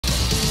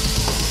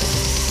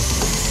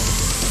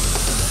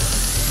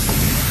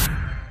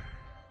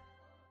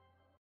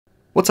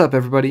What's up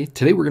everybody?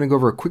 Today we're going to go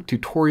over a quick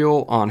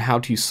tutorial on how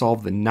to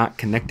solve the not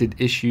connected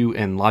issue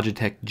in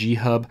Logitech G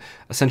Hub.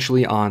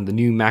 Essentially on the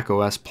new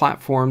macOS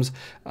platforms,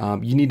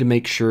 you need to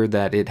make sure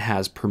that it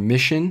has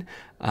permission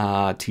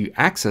to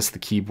access the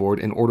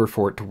keyboard in order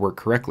for it to work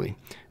correctly.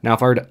 Now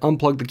if I were to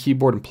unplug the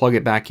keyboard and plug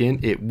it back in,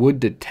 it would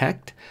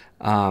detect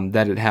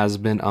that it has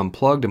been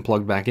unplugged and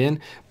plugged back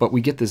in, but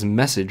we get this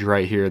message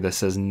right here that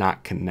says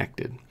not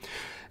connected.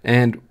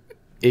 And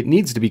it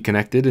needs to be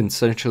connected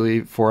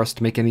essentially for us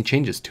to make any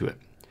changes to it.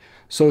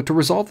 So to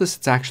resolve this,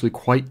 it's actually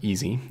quite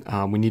easy.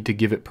 We need to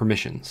give it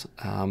permissions.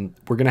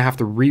 We're going to have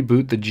to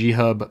reboot the G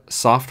Hub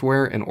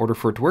software in order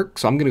for it to work.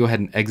 So I'm going to go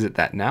ahead and exit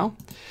that now.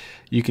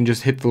 You can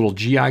just hit the little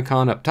G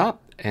icon up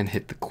top and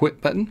hit the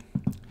quit button.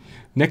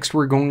 Next,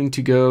 we're going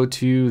to go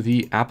to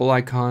the Apple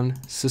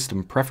icon,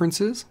 System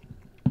Preferences,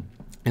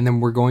 and then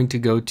we're going to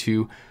go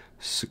to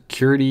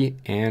Security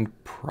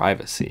and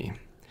Privacy.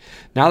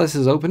 Now this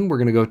is open, we're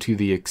going to go to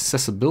the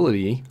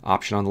accessibility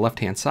option on the left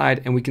hand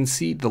side, and we can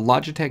see the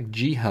Logitech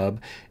G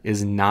Hub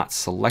is not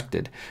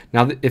selected.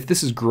 Now if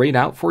this is grayed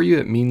out for you,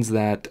 it means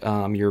that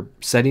your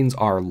settings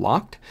are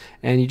locked,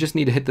 and you just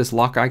need to hit this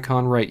lock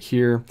icon right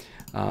here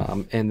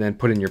and then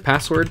put in your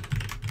password,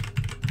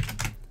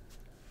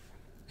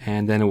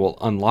 and then it will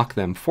unlock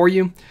them for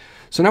you.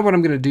 So now what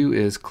I'm going to do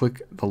is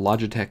click the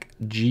Logitech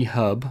G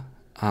Hub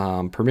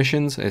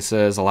permissions. It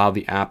says allow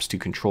the apps to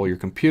control your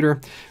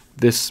computer.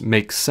 This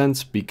makes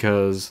sense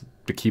because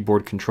the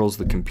keyboard controls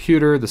the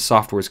computer, the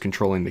software is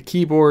controlling the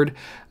keyboard,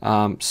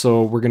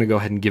 so we're going to go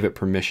ahead and give it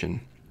permission.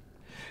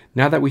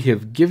 Now that we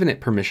have given it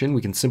permission,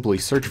 we can simply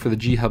search for the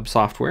G Hub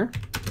software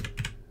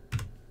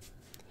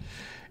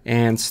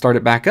and start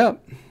it back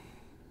up.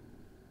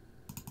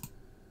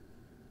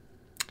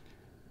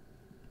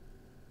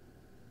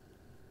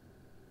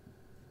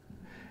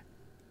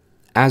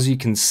 As you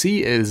can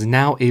see, it is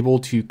now able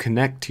to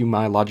connect to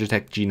my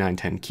Logitech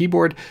G910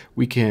 keyboard.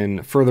 We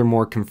can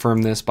furthermore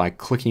confirm this by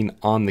clicking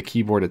on the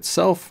keyboard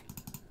itself.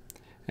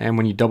 And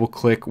when you double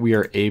click, we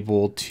are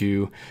able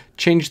to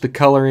change the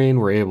coloring,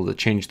 we're able to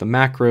change the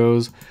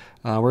macros,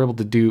 we're able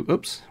to do,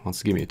 oops, wants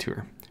to give me a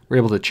tour. We're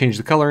able to change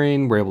the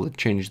coloring, we're able to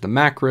change the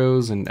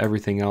macros and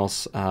everything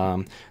else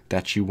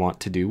that you want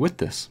to do with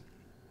this.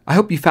 I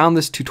hope you found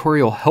this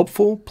tutorial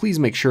helpful. Please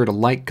make sure to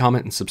like,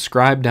 comment, and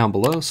subscribe down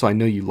below so I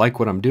know you like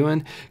what I'm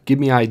doing. Give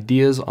me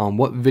ideas on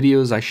what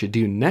videos I should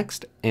do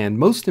next, and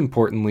most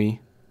importantly,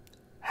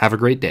 have a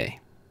great day.